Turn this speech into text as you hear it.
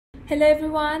Hello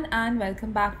everyone and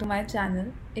welcome back to my channel.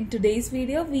 In today's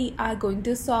video we are going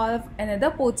to solve another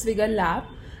Portswigger Lab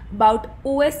about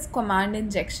OS command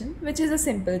injection, which is a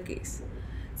simple case.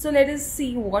 So let us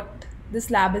see what this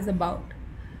lab is about.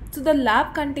 So the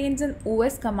lab contains an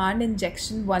OS command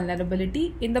injection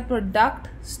vulnerability in the product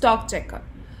stock checker.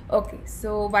 Okay,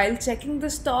 so while checking the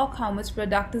stock, how much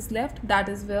product is left, that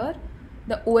is where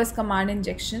the OS command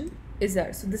injection is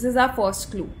there. So this is our first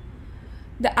clue.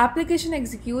 The application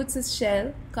executes a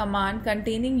shell command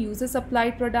containing user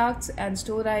supplied products and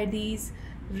store IDs,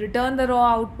 return the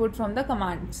raw output from the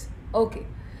commands. Okay,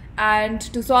 and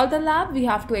to solve the lab, we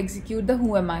have to execute the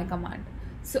whoami command.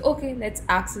 So okay, let's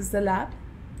access the lab.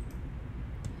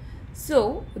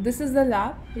 So this is the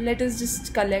lab. Let us just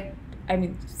select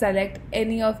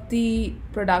any of the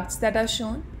products that are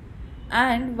shown.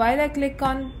 And while I click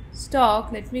on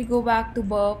stock, let me go back to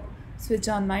burp, switch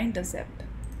on my intercept.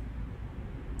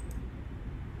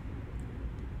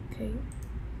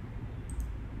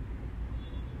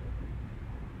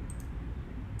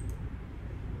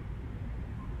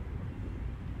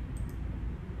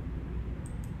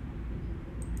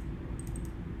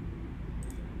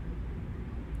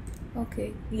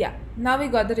 Okay, yeah, now we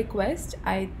got the request.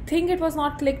 I think it was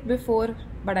not clicked before,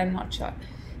 but I'm not sure.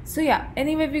 So yeah,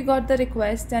 anyway, we got the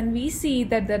request and we see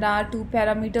that there are two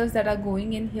parameters that are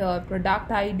going in here,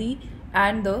 product ID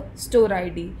and the store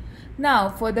ID. Now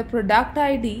for the product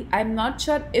ID, I'm not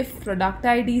sure if product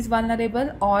ID is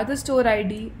vulnerable or the store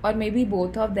ID or maybe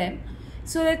both of them.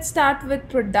 So let's start with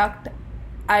product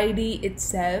ID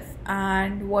itself,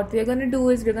 and what we're going to do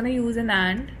is we're going to use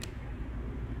an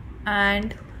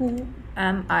and who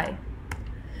am I.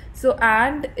 So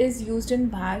and is used in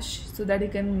bash so that you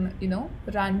can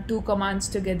run two commands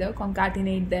together,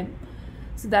 concatenate them.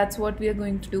 So that's what we are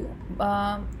going to do,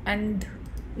 and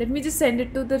let me just send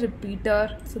it to the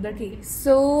repeater so that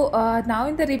now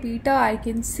in the repeater I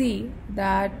can see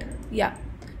that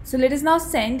so let us now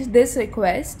send this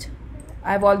request.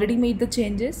 I've already made the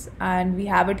changes and we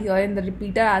have it here in the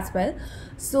repeater as well.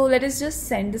 So let us just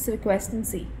send this request and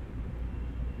see.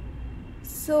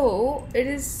 So it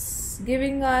is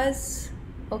giving us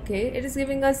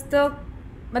the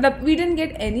we didn't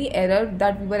get any error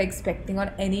that we were expecting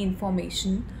or any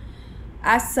information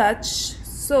as such.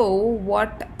 So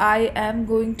what I am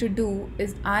going to do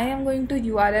is I am going to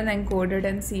URL encode it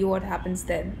and see what happens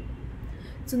then.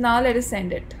 So now let us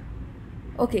send it.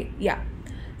 Okay, yeah.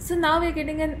 So now we're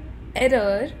getting an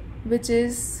error which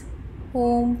is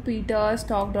home Peter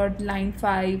stock.line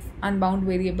 5 unbound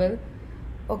variable.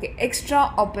 Okay,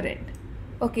 extra operand.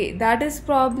 Okay, that is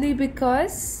probably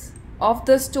because of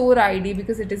the store ID,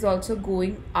 because it is also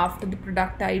going after the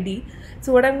product ID.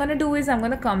 So what I'm going to do is I'm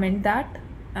going to comment that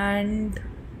and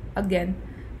again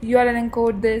URL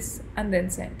encode this and then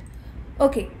send.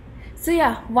 Okay, so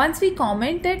yeah, once we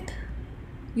comment it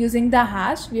using the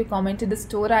hash, we have commented the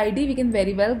store ID, we can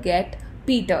very well get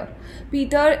Peter.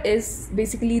 Peter is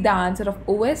basically the answer of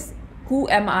OS who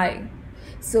am I.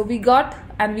 So we got,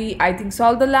 and I think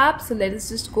solved the lab. So let us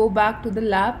just go back to the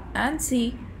lab and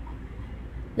see.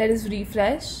 Let us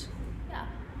refresh.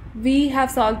 We have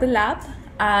solved the lab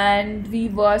and we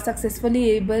were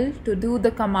successfully able to do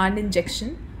the command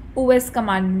injection, OS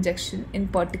command injection in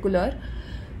particular.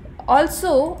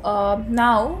 Also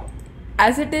now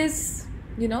as it is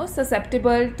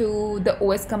susceptible to the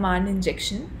OS command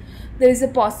injection, there is a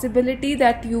possibility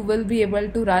that you will be able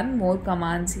to run more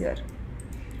commands here.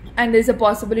 And there is a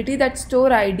possibility that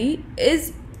store ID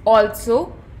is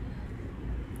also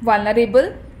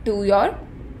vulnerable to your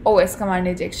OS command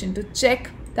injection. To check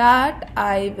that,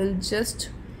 I will just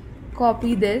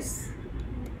copy this,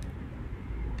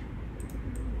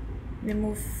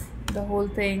 remove the whole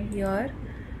thing here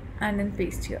and then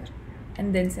paste here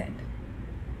and then send.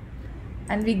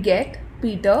 And we get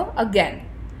Peter again.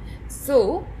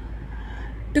 So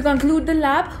to conclude the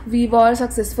lab, we were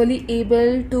successfully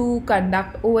able to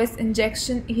conduct OS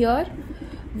injection here.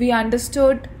 We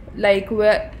understood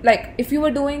if you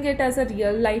were doing it as a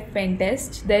real life pen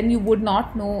test, then you would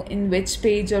not know in which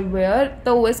page or where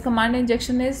the OS command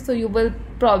injection is. So you will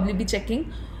probably be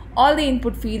checking all the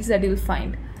input fields that you'll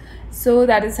find. So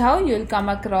that is how you'll come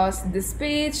across this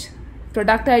page,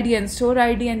 product ID and store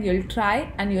ID, and you'll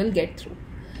try and you'll get through.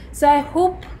 So I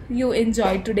hope you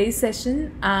enjoyed today's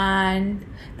session and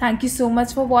thank you so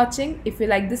much for watching. If you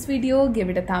like this video, give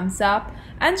it a thumbs up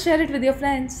and share it with your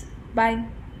friends. Bye.